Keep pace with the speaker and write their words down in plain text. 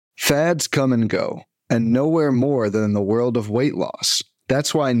Fads come and go, and nowhere more than in the world of weight loss.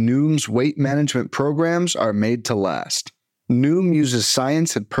 That's why Noom's weight management programs are made to last. Noom uses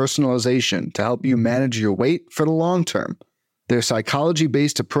science and personalization to help you manage your weight for the long term. Their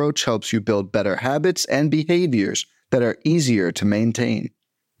psychology-based approach helps you build better habits and behaviors that are easier to maintain.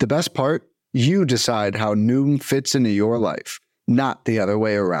 The best part? You decide how Noom fits into your life, not the other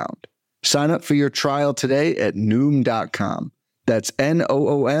way around. Sign up for your trial today at Noom.com. That's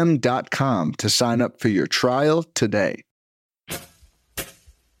Noom.com to sign up for your trial today.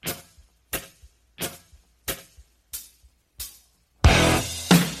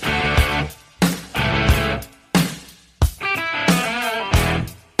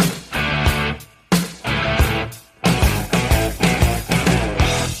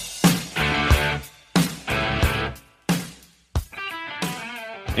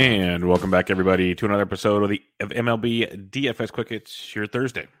 And welcome back, everybody, to another episode of MLB DFS Quick Hits, your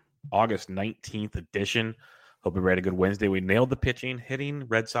Thursday, August 19th edition. Hope everybody had a good Wednesday. We nailed the pitching. Hitting,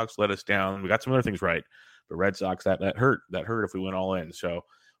 Red Sox let us down. We got some other things right, but Red Sox, that hurt. That hurt if we went all in. So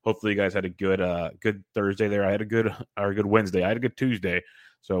hopefully you guys had a good Thursday there. I had a good Wednesday. I had a good Tuesday.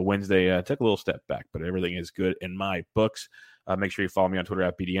 So Wednesday took a little step back, but everything is good in my books. Make sure you follow me on Twitter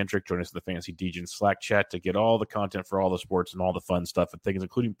at BDentric. Join us in the Fantasy Degens Slack chat to get all the content for all the sports and all the fun stuff and things,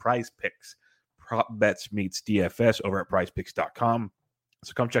 including Prize Picks. Prop bets meets DFS over at prizepicks.com.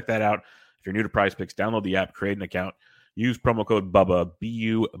 So come check that out. If you're new to Prize Picks, download the app, create an account, use promo code BUBBA,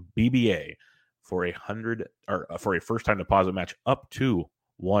 BUBBA, for a first-time deposit match up to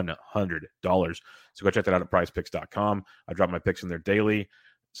 $100. So go check that out at prizepicks.com. I drop my picks in there daily.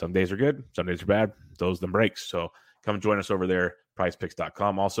 Some days are good, some days are bad. Those them breaks. So come join us over there,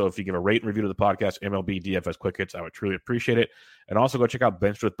 prizepicks.com. Also, if you give a rate and review to the podcast, MLB DFS Quick Hits, I would truly appreciate it. And also go check out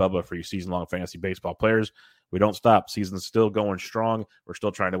Benched with Bubba for your season-long fantasy baseball players. We don't stop. Season's still going strong. We're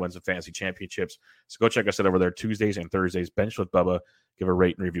still trying to win some fantasy championships. So go check us out over there Tuesdays and Thursdays, Benched with Bubba. Give a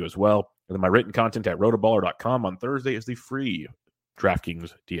rate and review as well. And then my written content at rotoballer.com on Thursday is the free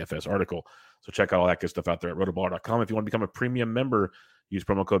DraftKings DFS article. So check out all that good stuff out there at rotoballer.com. If you want to become a premium member, use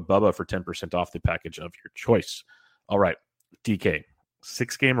promo code BUBBA for 10% off the package of your choice. All right, DK,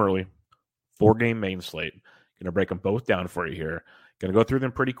 6-game early, 4-game main slate. Going to break them both down for you here. Going to go through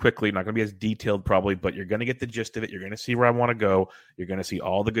them pretty quickly. Not going to be as detailed probably, but you're going to get the gist of it. You're going to see where I want to go. You're going to see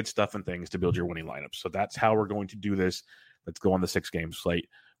all the good stuff and things to build your winning lineup. So that's how we're going to do this. Let's go on the 6-game slate.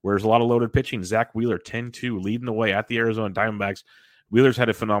 Where there's a lot of loaded pitching. Zach Wheeler, 10-2, leading the way at the Arizona Diamondbacks. Wheeler's had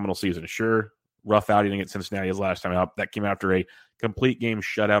a phenomenal season. Sure, rough outing against Cincinnati his last time out. That came after a complete game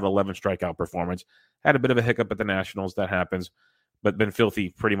shutout, 11 strikeout performance. Had a bit of a hiccup at the Nationals. That happens, but been filthy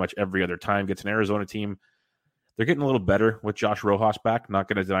pretty much every other time. Gets an Arizona team. They're getting a little better with Josh Rojas back. Not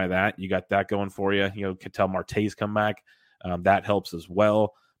going to deny that. You got that going for you. You know, Ketel Marte's come back. That helps as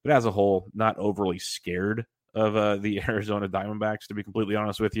well. But as a whole, not overly scared of the Arizona Diamondbacks, to be completely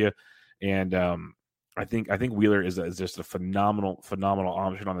honest with you. And I think Wheeler is just a phenomenal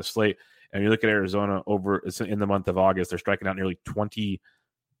option on the slate. And you look at Arizona in the month of August, they're striking out nearly 29%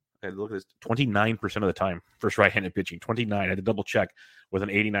 of the time first right-handed pitching. 29. I had to double check with an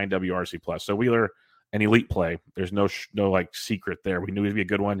 89 WRC plus. So Wheeler, an elite play. There's no like secret there. We knew he'd be a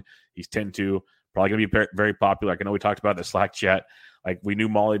good one. He's 10-2, probably going to be very popular. I know we talked about the Slack chat. Like we knew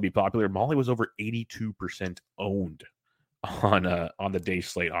Molly would be popular. Molly was over 82% owned on the day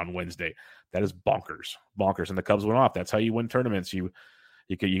slate on Wednesday. That is bonkers. And the Cubs went off. That's how you win tournaments. You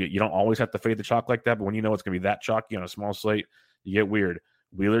don't always have to fade the chalk like that, but when you know it's going to be that chalky on a small slate, you get weird.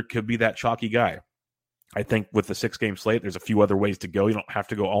 Wheeler could be that chalky guy. I think with the 6-game slate, there's a few other ways to go. You don't have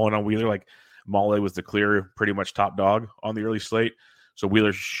to go all in on Wheeler. Like Molly was the clear, pretty much top dog on the early slate. So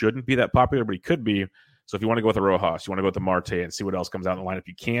Wheeler shouldn't be that popular, but he could be. So if you want to go with a Rojas, you want to go with the Marte and see what else comes out in the lineup,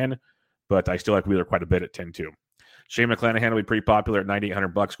 you can. But I still like Wheeler quite a bit at 10-2. Shane McClanahan will be pretty popular at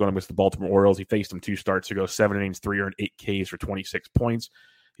 $9,800 going against the Baltimore Orioles. He faced them 2 starts ago, 7 innings, 3 earned, 8 Ks for 26 points.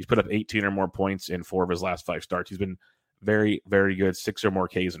 He's put up 18 or more points in 4 of his last 5 starts. He's been very, very good, 6 or more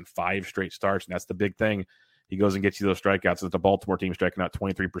Ks in 5 straight starts, and that's the big thing. He goes and gets you those strikeouts. It's the Baltimore team striking out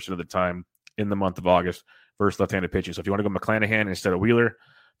 23% of the time in the month of August versus left-handed pitching. So if you want to go McClanahan instead of Wheeler,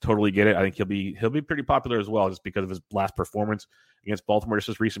 totally get it. I think he'll be pretty popular as well, just because of his last performance against Baltimore, just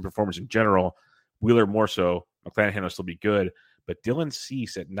his recent performance in general. Wheeler more so. McClanahan will still be good. But Dylan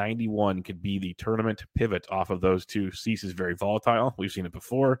Cease at 91 could be the tournament pivot off of those two. Cease is very volatile. We've seen it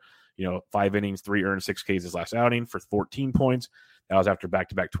before. 5 innings, 3 earned, 6 Ks his last outing for 14 points. That was after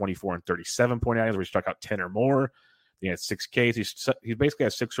back-to-back 24 and 37-point outings where he struck out 10 or more. He had 6 Ks. He basically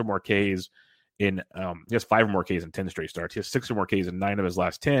has 6 or more Ks in he has 5 or more Ks in 10 straight starts. He has 6 or more Ks in 9 of his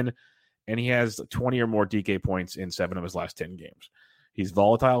last 10, and he has 20 or more DK points in 7 of his last 10 games. He's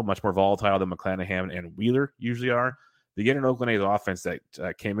volatile, much more volatile than McClanahan and Wheeler usually are. They get an Oakland A's offense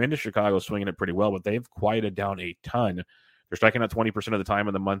that came into Chicago swinging it pretty well, but they've quieted down a ton. They're striking out 20% of the time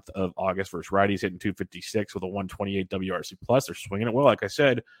in the month of August versus righties, hitting 256 with a 128 WRC+. They're swinging it well, like I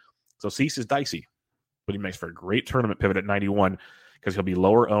said. So Cease is dicey, but he makes for a great tournament pivot at 91 because he'll be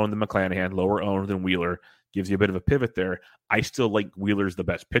lower owned than McClanahan, lower owned than Wheeler. Gives you a bit of a pivot there. I still like Wheeler's the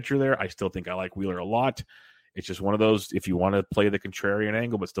best pitcher there. I still think I like Wheeler a lot. It's just one of those, if you want to play the contrarian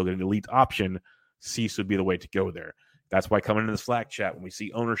angle but still get an elite option, Cease would be the way to go there. That's why coming into the Slack chat, when we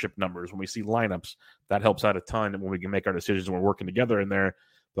see ownership numbers, when we see lineups, that helps out a ton when we can make our decisions and we're working together in there.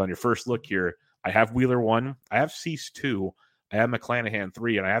 But on your first look here, I have Wheeler 1, I have Cease 2, I have McClanahan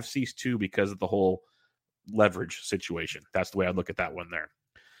 3, and I have Cease 2 because of the whole leverage situation. That's the way I look at that one there.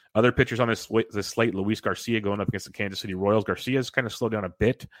 Other pitchers on this slate, Luis Garcia going up against the Kansas City Royals. Garcia's kind of slowed down a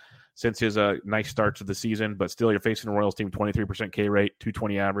bit since his nice start to the season, but still you're facing a Royals team, 23% K rate,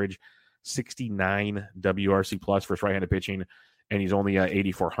 220 average, 69 WRC plus for right-handed pitching, and he's only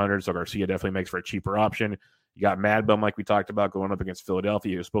 8,400, so Garcia definitely makes for a cheaper option. You got Mad Bum, like we talked about, going up against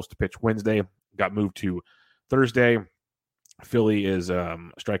Philadelphia. He was supposed to pitch Wednesday, got moved to Thursday. Philly is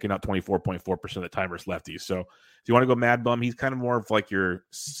striking out 24.4% of the time versus lefties. So if you want to go Mad Bum, he's kind of more of like your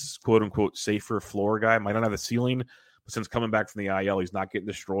quote-unquote safer floor guy. Might not have the ceiling, but since coming back from the IL, he's not getting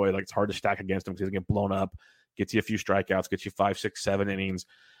destroyed. Like, it's hard to stack against him because he doesn't get blown up. Gets you a few strikeouts, gets you 5, 6, 7 innings.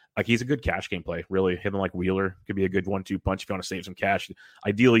 Like, he's a good cash game play, really. Him and like Wheeler could be a good 1-2 punch if you want to save some cash.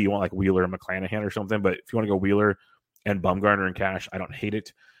 Ideally, you want like Wheeler and McClanahan or something, but if you want to go Wheeler and Bumgarner in cash, I don't hate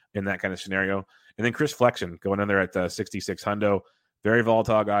it in that kind of scenario. And then Chris Flexen going in there at 66 hundo. Very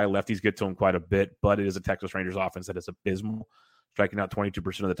volatile guy. Lefties get to him quite a bit, but it is a Texas Rangers offense that is abysmal. Striking out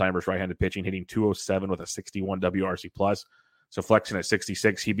 22% of the time versus right-handed pitching, hitting 207 with a 61 WRC+. So Flexen at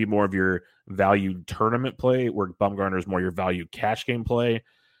 66, he'd be more of your value tournament play, where Bumgarner is more your value cash game play.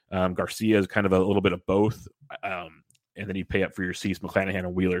 Garcia is kind of a little bit of both. And then you pay up for your Cease, McClanahan,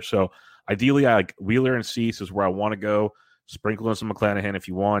 and Wheeler. So ideally, I like Wheeler and Cease is where I want to go. Sprinkle in some McClanahan if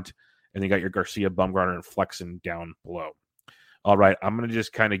you want. And then you got your Garcia, Bumgarner, and Flexen down below. All right, I'm going to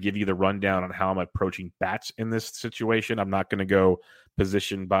just kind of give you the rundown on how I'm approaching bats in this situation. I'm not going to go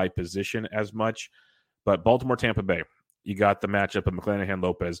position by position as much. But Baltimore, Tampa Bay, you got the matchup of McClanahan,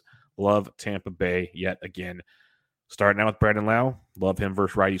 Lopez. Love Tampa Bay yet again. Starting out with Brandon Lau. Love him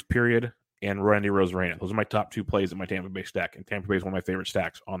versus righties, period. And Randy Rosarena. Those are my top 2 plays in my Tampa Bay stack. And Tampa Bay is one of my favorite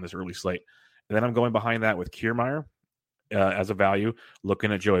stacks on this early slate. And then I'm going behind that with Kiermaier as a value,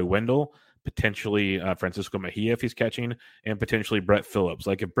 looking at Joey Wendell, potentially Francisco Mejia if he's catching, and potentially Brett Phillips.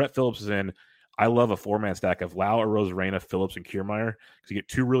 Like, if Brett Phillips is in, I love a 4-man stack of Lau, Rosarena, Phillips, and Kiermaier because you get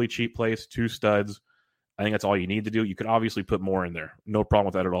 2 really cheap plays, 2 studs. I think that's all you need to do. You could obviously put more in there. No problem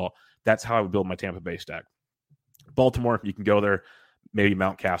with that at all. That's how I would build my Tampa Bay stack. Baltimore, you can go there, maybe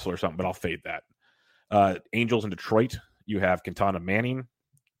Mountcastle or something, but I'll fade that. Angels in Detroit, you have Quintana, Manning.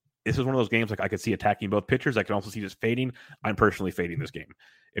 This is one of those games like I could see attacking both pitchers. I can also see just fading. I'm personally fading this game.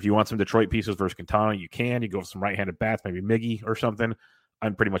 If you want some Detroit pieces versus Quintana, you can. You go with some right-handed bats, maybe Miggy or something.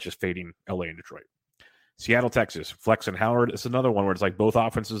 I'm pretty much just fading LA and Detroit. Seattle, Texas, Flex and Howard. It's another one where it's like both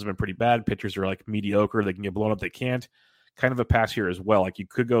offenses have been pretty bad. Pitchers are like mediocre. They can get blown up. They can't. Kind of a pass here as well. Like, you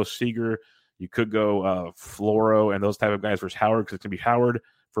could go Seager. You could go Floro and those type of guys versus Howard because it's going to be Howard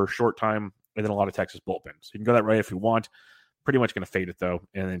for a short time and then a lot of Texas bullpens. You can go that right if you want. Pretty much going to fade it, though.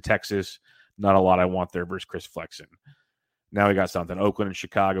 And then Texas, not a lot I want there versus Chris Flexen. Now we got something. Oakland and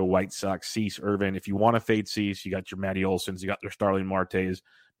Chicago, White Sox, Cease, Irvin. If you want to fade Cease, you got your Matty Olsons, you got their Starling Martes,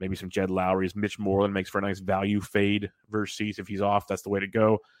 maybe some Jed Lowrys. Mitch Moreland makes for a nice value fade versus Cease. If he's off, that's the way to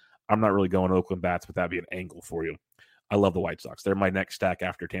go. I'm not really going Oakland bats, but that'd be an angle for you. I love the White Sox. They're my next stack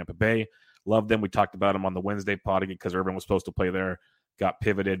after Tampa Bay. Love them. We talked about them on the Wednesday pod again because Irvin was supposed to play there. Got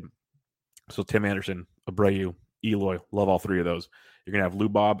pivoted. So Tim Anderson, Abreu, Eloy, love all 3 of those. You're going to have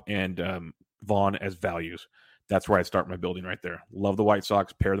Lubob and Vaughn as values. That's where I start my building right there. Love the White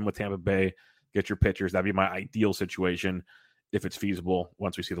Sox. Pair them with Tampa Bay. Get your pitchers. That'd be my ideal situation if it's feasible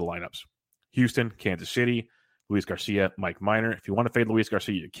once we see the lineups. Houston, Kansas City, Luis Garcia, Mike Minor. If you want to fade Luis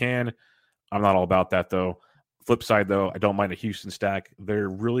Garcia, you can. I'm not all about that, though. Flip side, though, I don't mind a Houston stack. They're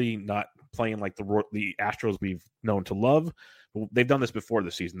really not playing like the Astros we've known to love. They've done this before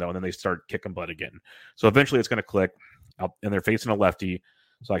the season, though, and then they start kicking butt again. So eventually it's going to click, and they're facing a lefty.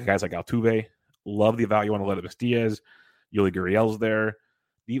 So like guys like Altuve, love the value on Aledmus Diaz. Yuli Gurriel's there.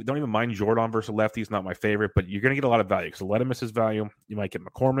 You don't even mind Jordan versus a lefty. It's not my favorite, but you're going to get a lot of value because Aledmus is value. You might get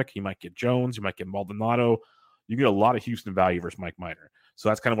McCormick. You might get Jones. You might get Maldonado. You get a lot of Houston value versus Mike Minor. So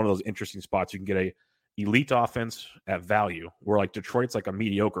that's kind of one of those interesting spots. You can get a elite offense at value, where like Detroit's like a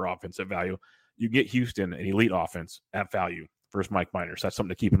mediocre offense at value. You get Houston, an elite offense at value versus Mike Minor. So that's something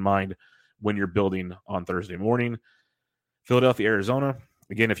to keep in mind when you're building on Thursday morning. Philadelphia, Arizona.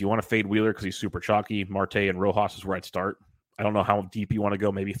 Again, if you want to fade Wheeler because he's super chalky, Marte and Rojas is where I'd start. I don't know how deep you want to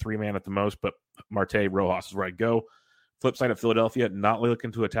go, maybe 3-man at the most, but Marte, Rojas is where I'd go. Flip side of Philadelphia, not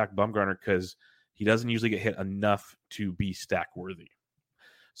looking to attack Bumgarner because he doesn't usually get hit enough to be stack worthy.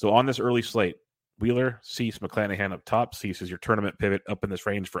 So on this early slate, Wheeler, Cease, McClanahan up top. Cease is your tournament pivot up in this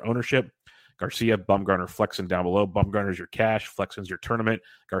range for ownership. Garcia, Bumgarner, Flexen down below. Bumgarner's your cash. Flexen's your tournament.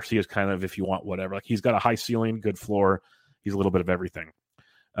 Garcia's kind of if you want whatever. Like he's got a high ceiling, good floor. He's a little bit of everything.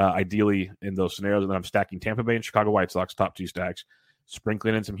 Ideally, in those scenarios, and then I'm stacking Tampa Bay and Chicago White Sox, top 2 stacks,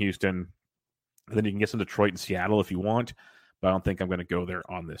 sprinkling in some Houston. And then you can get some Detroit and Seattle if you want, but I don't think I'm going to go there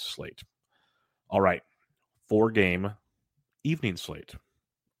on this slate. All right, 4-game evening slate.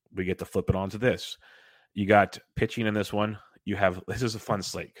 We get to flip it onto this. You got pitching in this one. This is a fun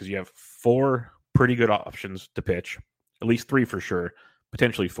slate because you have 4 pretty good options to pitch, at least 3 for sure,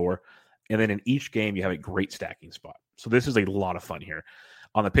 potentially 4. And then in each game, you have a great stacking spot. So this is a lot of fun here.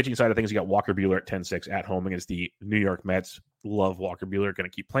 On the pitching side of things, you got Walker Buehler at 10-6 at home against the New York Mets. Love Walker Buehler. Going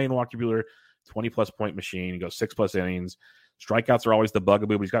to keep playing Walker Buehler. 20-plus point machine. He goes 6+ innings. Strikeouts are always the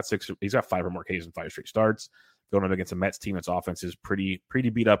bugaboo, but he's got 5 or more Ks in 5 straight starts. Going up against a Mets team that's offense is pretty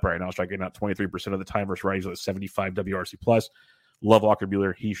beat up right now. Striking out 23% of the time versus righties with a 75 WRC plus. Love Walker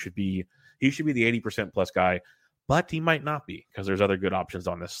Buehler. He should be the 80% plus guy, but he might not be because there's other good options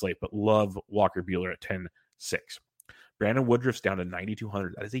on this slate. But love Walker Buehler at 10-6. Brandon Woodruff's down to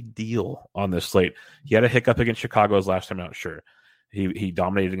 9,200. That is a deal on this slate. He had a hiccup against Chicago his last time out, sure. He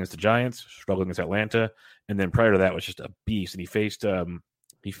dominated against the Giants, struggled against Atlanta, and then prior to that was just a beast. And he faced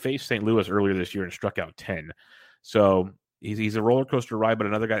St. Louis earlier this year and struck out 10. So he's a roller coaster ride, but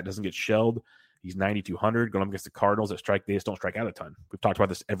another guy that doesn't get shelled. He's 9,200 going up against the Cardinals they just don't strike out a ton. We've talked about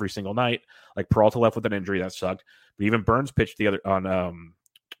this every single night. Like Peralta left with an injury that sucked, but even Burns pitched on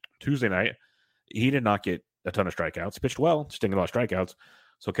Tuesday night. He did not get a ton of strikeouts. Pitched well, stinging a lot of strikeouts.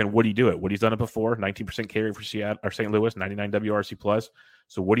 So can Woody do it? Woody's done it before. 19% carry for Seattle or St. Louis, 99 WRC plus.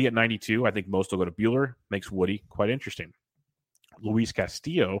 So Woody at 92. I think most will go to Buehler. Makes Woody quite interesting. Luis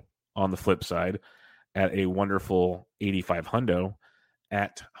Castillo on the flip side at a wonderful 85 hundo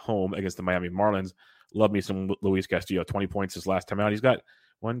at home against the Miami Marlins. Love me some Luis Castillo. 20 points his last time out. He's got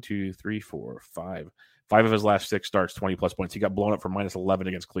 5 of his last 6 starts, 20-plus points. He got blown up for minus 11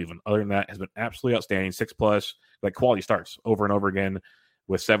 against Cleveland. Other than that, has been absolutely outstanding. 6+, like quality starts over and over again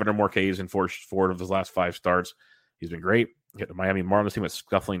with 7 or more Ks in 4 of his last 5 starts. He's been great. Hit the Miami Marlins team was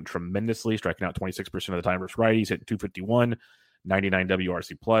scuffling tremendously, striking out 26% of the time versus righties, hitting 251, 99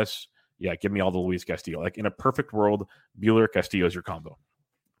 WRC plus. Yeah, give me all the Luis Castillo. Like in a perfect world, Buehler, Castillo is your combo.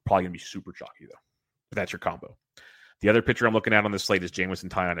 Probably going to be super chalky, though. But that's your combo. The other pitcher I'm looking at on this slate is Jameson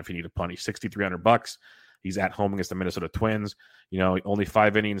Taillon if you need a punt. He's $6,300. He's at home against the Minnesota Twins. You know, only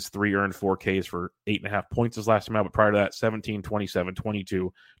 5 innings, 3 earned, 4 Ks for 8.5 points his last time out. But prior to that, 17, 27,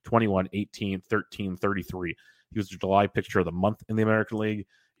 22, 21, 18, 13, 33. He was the July pitcher of the month in the American League.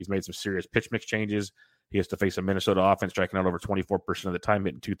 He's made some serious pitch mix changes. He has to face a Minnesota offense striking out over 24% of the time,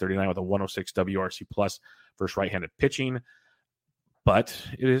 hitting 239 with a 106 WRC plus versus right-handed pitching. But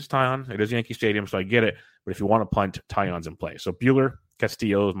it is Taillon. It is Yankee Stadium, so I get it. But if you want to punt, Taillon's in play. So Buehler,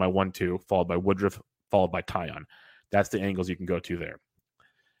 Castillo is my 1-2, followed by Woodruff, followed by Taillon. That's the angles you can go to there.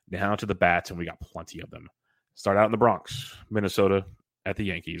 Now to the bats, and we got plenty of them. Start out in the Bronx, Minnesota at the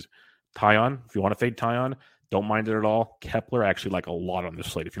Yankees. Taillon, if you want to fade Taillon, don't mind it at all. Kepler, I actually like a lot on this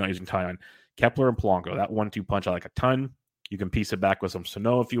slate. If you're not using Taillon, Kepler and Polanco, that 1-2 punch I like a ton. You can piece it back with some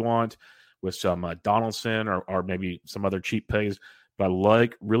Sano if you want, with some Donaldson or maybe some other cheap plays. But I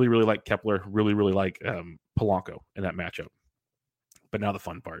really like Kepler, really like Polanco in that matchup. But now the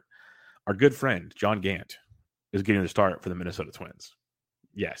fun part. Our good friend, John Gant, is getting the start for the Minnesota Twins.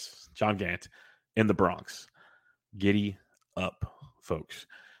 Yes, John Gant in the Bronx. Giddy up, folks.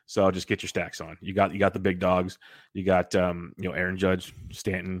 So just get your stacks on. You got the big dogs. You got Aaron Judge,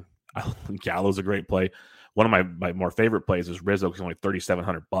 Stanton. Gallo's a great play. One of my more favorite plays is Rizzo because only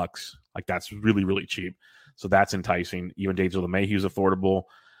 $3,700. Like that's really cheap. So that's enticing. Even David LeMahieu's affordable.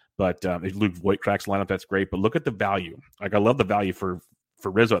 But if Luke Voit cracks lineup, that's great. But look at the value. Like I love the value for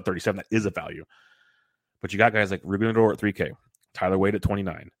Rizzo at 37. That is a value. But you got guys like Ruben Odor at 3K, Tyler Wade at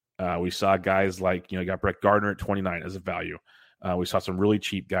 29. We saw guys like you got Brett Gardner at 29 as a value. We saw some really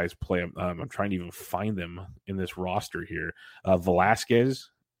cheap guys play. I'm trying to even find them in this roster here. Velasquez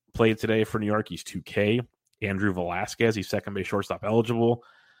played today for New York. He's 2K. Andrew Velasquez, he's second base shortstop eligible.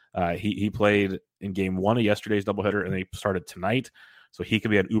 He played in game 1 of yesterday's doubleheader, and they started tonight. So he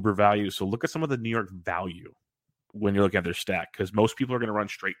could be an uber value. So look at some of the New York value when you're looking at their stack, because most people are going to run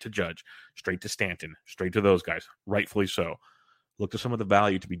straight to Judge, straight to Stanton, straight to those guys, rightfully so. look to some of the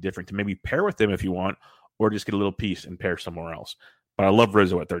value to be different, to maybe pair with them if you want, or just get a little piece and pair somewhere else. But I love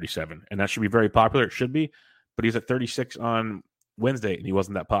Rizzo at 37, and that should be very popular. It should be, but he's at 36 on Wednesday, and he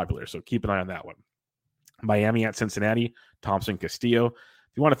wasn't that popular, so keep an eye on that one. Miami at Cincinnati, Thompson, Castillo.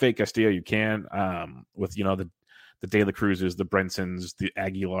 If you want to fade Castillo, you can, with, the De La Cruzes, the Brensons, the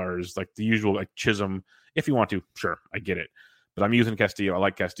Aguilars, like the usual, like Chisholm. If you want to, sure, I get it. But I'm using Castillo. I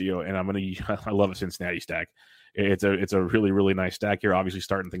like Castillo, and I love a Cincinnati stack. It's a really, really nice stack here. Obviously,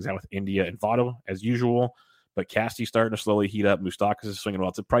 starting things out with India and Votto as usual, but Casty's starting to slowly heat up. Moustakas is swinging well.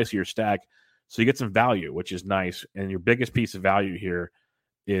 It's a pricier stack, so you get some value, which is nice. And your biggest piece of value here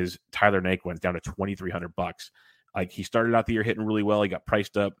is Tyler Naquin down to $2,300. Like, he started out the year hitting really well. He got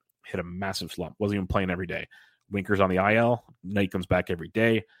priced up, hit a massive slump. Wasn't even playing every day. Winker's on the IL. Naquin's back every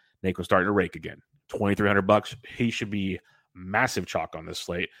day. Naquin's starting to rake again. $2,300. He should be massive chalk on this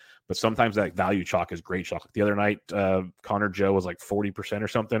slate. But sometimes that value chalk is great chalk. The other night, Connor Joe was like 40% or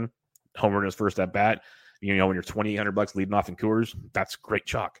something. Homer in his first at bat. When you're $2,800 leading off in Coors, that's great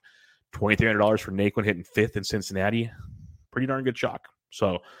chalk. $2,300 for Naquin hitting fifth in Cincinnati. Pretty darn good chalk.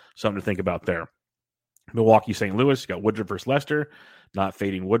 So something to think about there. Milwaukee, St. Louis, got Woodruff versus Lester. Not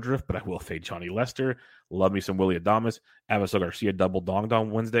fading Woodruff, but I will fade Johnny Lester. Love me some Willie Adames. Avisel Garcia double donged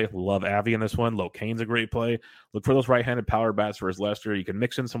on Wednesday. Love Avi in this one. Locane's a great play. Look for those right-handed power bats versus Lester. You can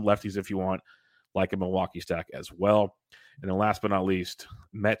mix in some lefties if you want, like a Milwaukee stack as well. And then last but not least,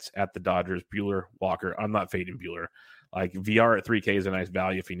 Mets at the Dodgers. Buehler, Walker. I'm not fading Buehler. Like, VR at 3K is a nice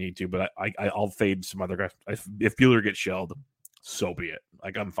value if you need to, but I'll fade some other guys. If Buehler gets shelled, so be it.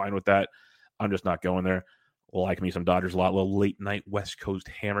 Like, I'm fine with that. I'm just not going there. Like me some Dodgers a lot. Little late night West Coast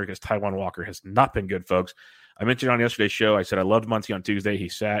hammer because Taijuan Walker has not been good, folks. I mentioned on yesterday's show, I said I loved Muncy on Tuesday. He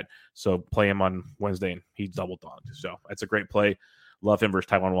sat, so play him on Wednesday, and he double dogged. So that's a great play. Love him versus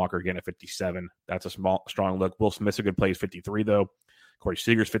Taijuan Walker again at 57. That's a strong look. Will Smith's a good play. He's 53, though. Corey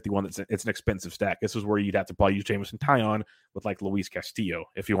Seager's 51. It's an expensive stack. This is where you'd have to probably use Jameson Taillon with like Luis Castillo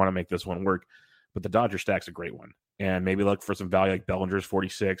if you want to make this one work. But the Dodger stack's a great one. And maybe look for some value like Bellinger's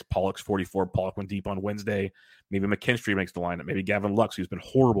 46, Pollock's 44. Pollock went deep on Wednesday. Maybe McKinstry makes the lineup. Maybe Gavin Lux, who's been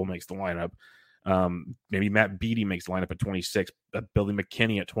horrible, makes the lineup. Maybe Matt Beattie makes the lineup at 26. Billy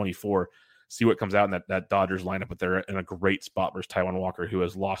McKinney at 24. See what comes out in that Dodgers lineup. But they're in a great spot versus Taijuan Walker, who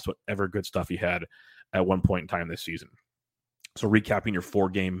has lost whatever good stuff he had at one point in time this season. So recapping your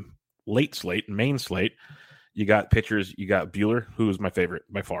 4-game late slate, main slate, you got pitchers. You got Buehler, who is my favorite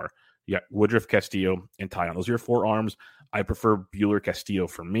by far. You got Woodruff, Castillo, and Taillon. Those are your 4 arms. I prefer Buehler, Castillo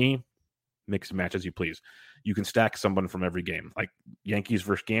for me. Mix and match as you please. You can stack someone from every game. Like Yankees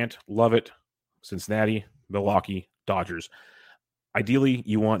versus Gant, love it. Cincinnati, Milwaukee, Dodgers. Ideally,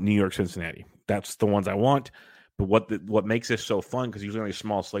 you want New York, Cincinnati. That's the ones I want. But what makes this so fun, because usually only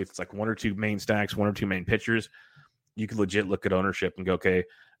small slates, it's like 1 or 2 main stacks, 1 or 2 main pitchers. You can legit look at ownership and go, okay,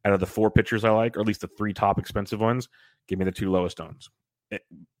 out of the 4 pitchers I like, or at least the 3 top expensive ones, give me the 2 lowest ones.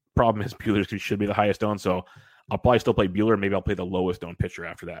 Problem is Buehler should be the highest owned, so I'll probably still play Buehler. Maybe I'll play the lowest owned pitcher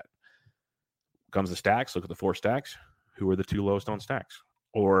after that. Comes the stacks, look at the 4 stacks. Who are the 2 lowest owned stacks?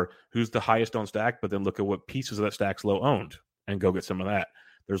 Or who's the highest owned stack, but then look at what pieces of that stack's low owned and go get some of that.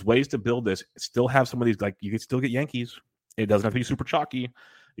 There's ways to build this. Still have some of these, like you can still get Yankees. It doesn't have to be super chalky.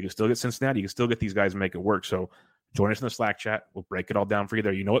 You can still get Cincinnati. You can still get these guys and make it work. So join us in the Slack chat. We'll break it all down for you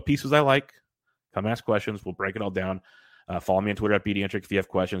there. You know what pieces I like. Come ask questions. We'll break it all down. Follow me on Twitter at BDentric if you have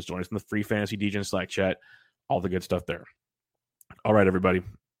questions. Join us in the free Fantasy DGen Slack chat. All the good stuff there. All right, everybody.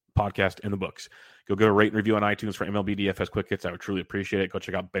 Podcast in the books. Go get a rate and review on iTunes for MLB DFS Quick Hits. I would truly appreciate it. Go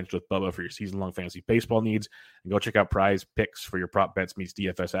check out Benched with Bubba for your season-long fantasy baseball needs. And go check out Prize Picks for your prop bets meets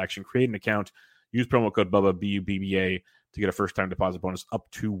DFS action. Create an account. Use promo code Bubba, BUBBA, to get a first-time deposit bonus up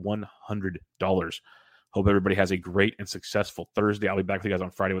to $100. Hope everybody has a great and successful Thursday. I'll be back with you guys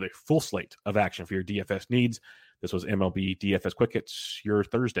on Friday with a full slate of action for your DFS needs. This was MLB DFS Quick Hits, your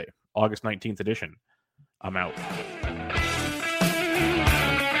Thursday, August 19th edition. I'm out.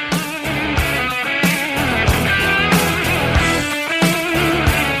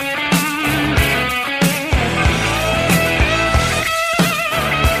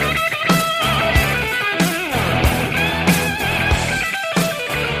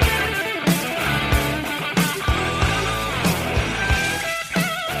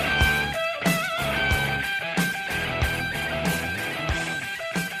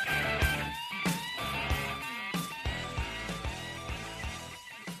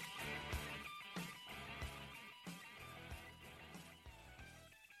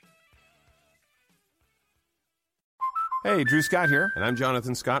 Hey, Drew Scott here, and I'm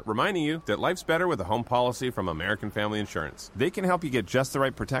Jonathan Scott, reminding you that life's better with a home policy from American Family Insurance. They can help you get just the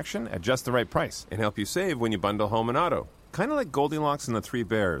right protection at just the right price and help you save when you bundle home and auto. Kind of like Goldilocks and the Three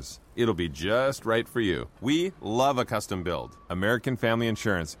Bears. It'll be just right for you. We love a custom build. American Family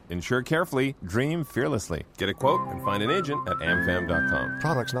Insurance. Insure carefully, dream fearlessly. Get a quote and find an agent at amfam.com.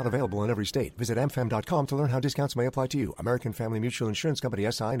 Products not available in every state. Visit amfam.com to learn how discounts may apply to you. American Family Mutual Insurance Company,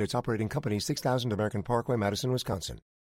 SI, and its operating company, 6000 American Parkway, Madison, Wisconsin.